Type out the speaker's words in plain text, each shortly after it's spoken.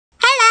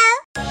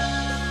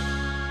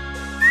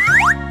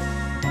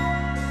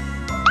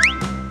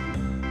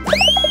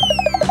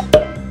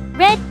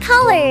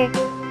color.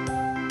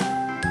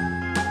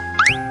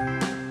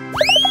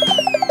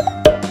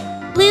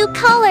 Blue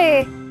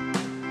color.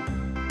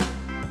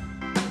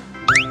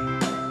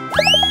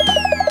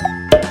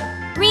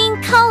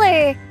 Green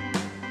color.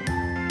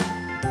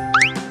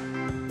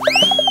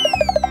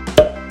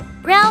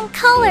 Brown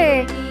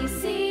color.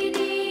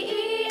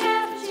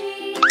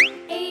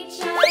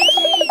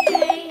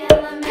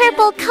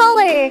 Purple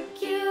color.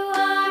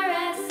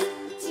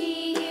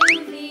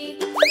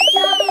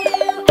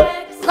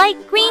 Light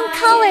green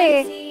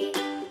color.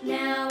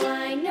 Now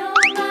I know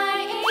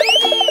my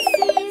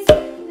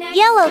ABCs. Next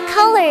Yellow time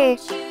color.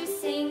 won't you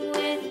sing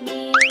with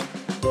me?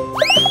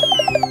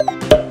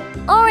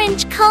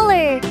 Orange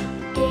color.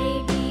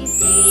 A, B,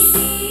 C, D,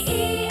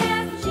 E,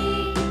 F, G,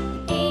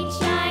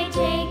 H, I,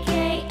 J,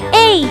 K, L,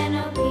 A. M, N,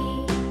 O, P,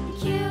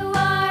 Q,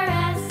 R,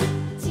 S,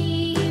 T,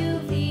 U,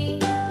 V,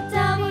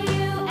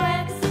 W,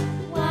 X,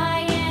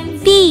 Y, and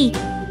Z. B.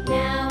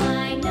 Now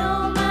I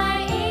know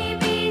my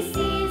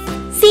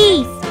ABCs. C.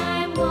 Next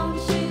time won't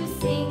you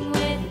sing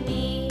with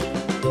me?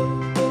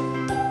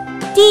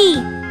 D.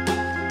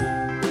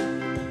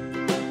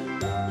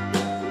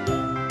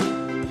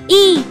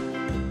 E.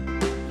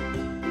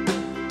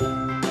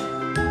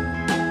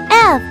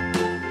 F.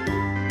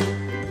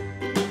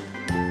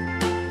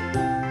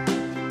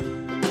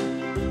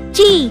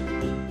 G.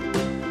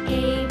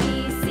 A, B,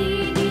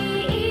 C, D,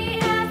 E,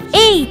 F, G,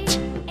 H.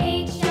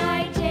 H,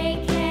 I, J,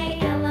 K,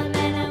 L, M,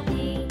 N, O,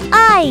 P,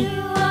 I. Q,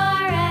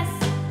 R, S,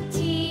 T,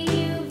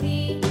 U, V,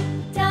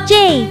 W, J.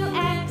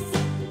 X,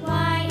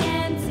 Y,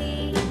 and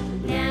Z.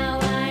 Now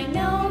I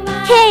know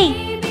my K.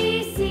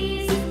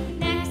 ABCs.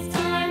 Next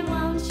time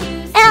won't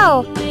you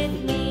L. sing with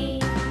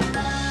me?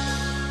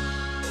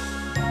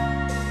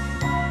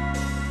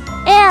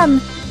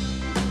 M.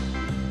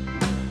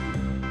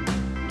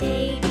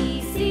 A,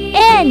 B, C,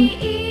 N. D,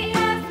 E,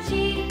 F, G,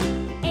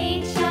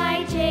 H,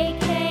 I, J,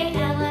 K, L,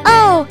 M, O. N,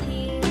 O, P,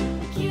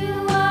 Q,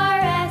 R,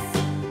 S,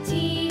 T,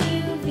 U,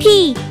 V,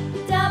 P.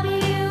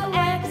 W,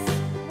 X,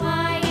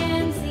 Y,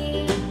 and Z.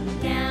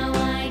 Now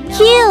I know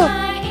Q.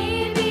 my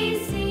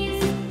ABCs.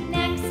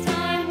 Next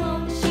time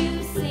won't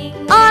you sing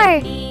with R.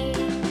 me?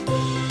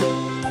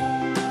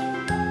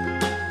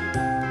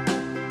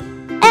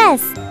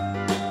 S.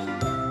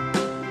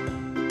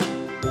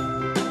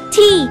 T.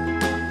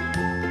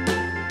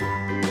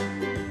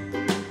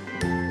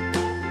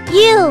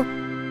 U.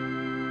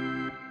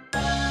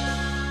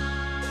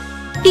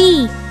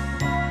 V.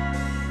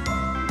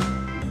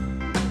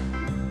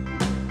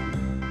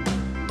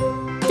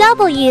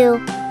 W.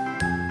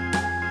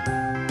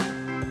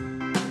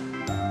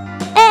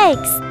 X.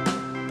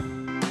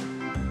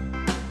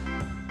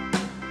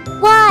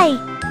 Y.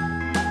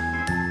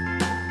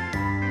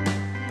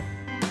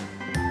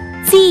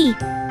 Z.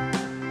 A,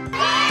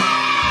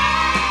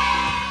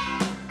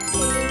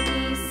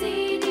 B, C,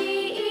 D,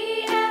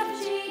 E, F,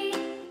 G,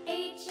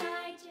 H,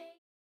 I, J.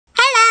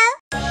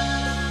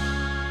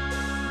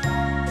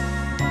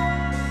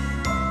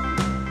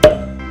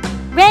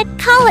 Red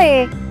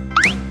color.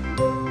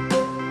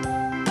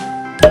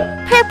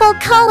 Purple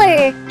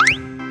color.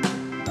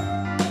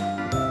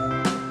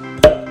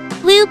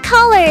 Blue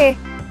color.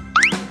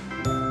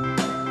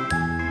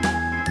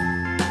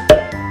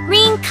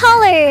 Green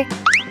color.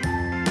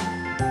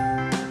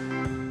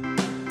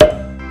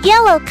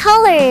 Yellow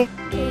color. A,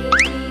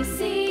 B,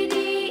 C, D,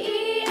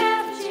 E,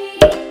 F, G,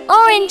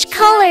 Orange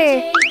color.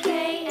 J,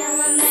 K,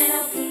 L, M, N,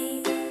 O, P,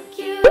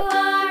 Q,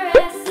 R,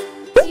 S,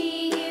 T,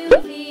 U,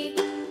 V,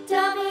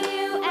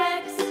 W,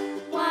 X,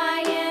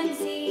 Y, and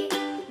Z.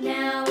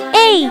 Now I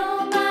A.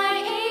 know my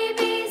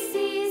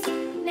ABCs.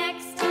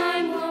 Next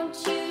time won't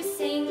you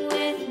sing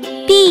with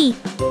me? B.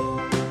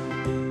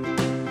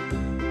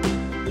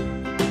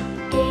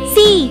 A, C.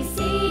 B, C,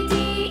 D,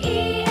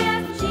 E,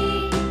 F, G,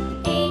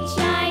 H,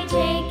 I, J,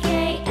 K,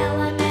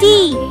 L, M, N, D.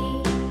 O,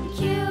 P,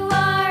 Q,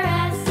 R,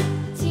 S,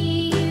 T,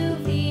 U,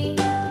 V,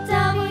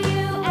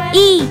 W, X,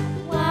 E.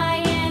 Y,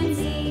 and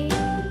Z.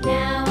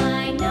 Now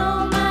I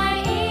know my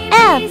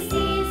F.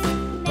 ABCs.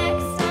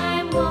 Next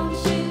time won't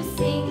you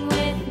sing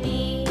with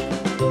me?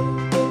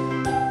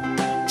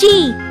 G.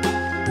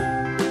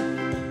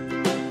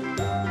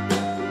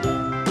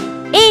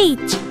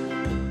 H.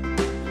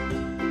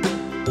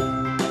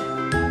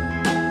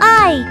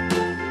 I.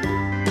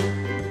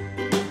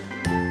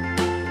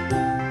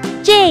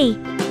 J.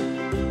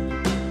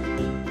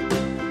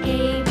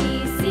 A,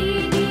 B,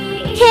 C, D,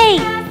 E, K.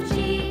 F, G,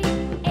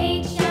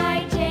 H,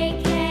 I, J,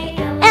 K,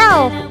 L,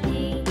 L. M, N, O, P,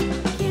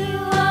 Q,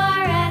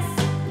 R, S,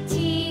 T,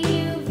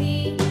 U, V,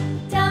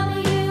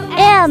 W, X,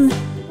 M.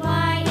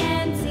 Y,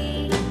 and Z.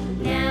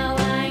 Now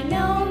I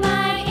know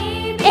my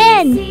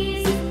N.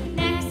 ABCs.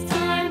 Next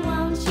time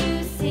won't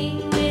you sing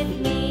with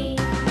me?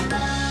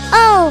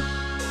 O.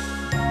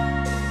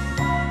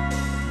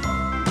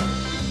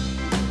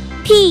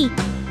 P.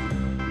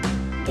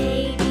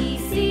 A, B,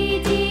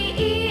 C, D,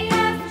 E,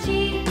 F, G,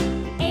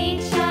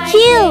 H, I, Q.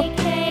 J,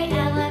 K,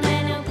 L, M,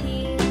 N, O, P,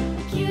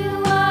 Q,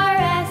 R,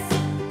 S,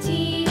 T,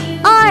 U,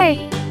 R. V,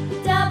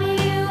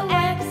 W,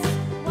 X,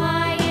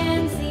 Y,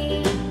 and Z.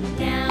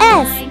 Now S.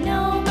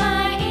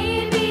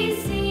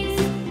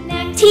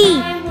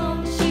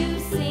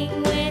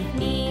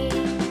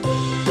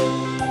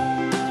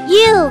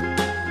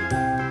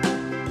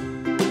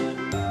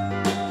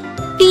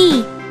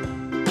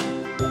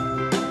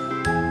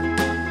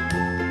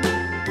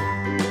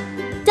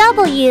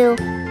 W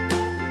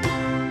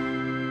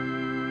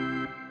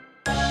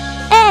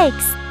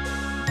X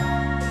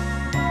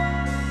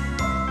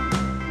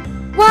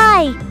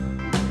Y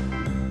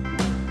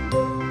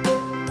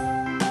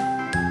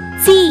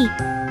Z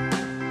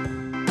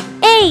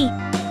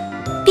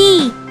A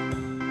B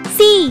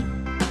C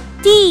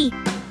D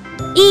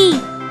E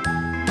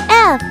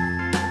F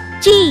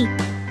G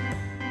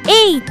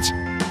H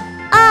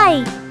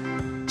I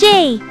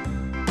J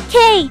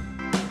K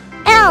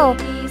L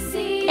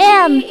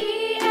M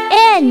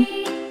N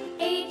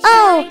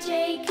O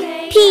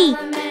P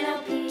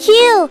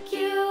Q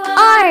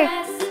R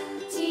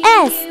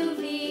S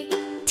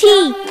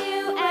T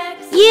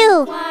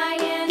U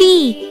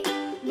V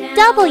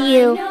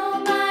W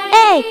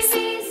X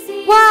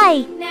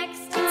Y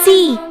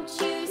Z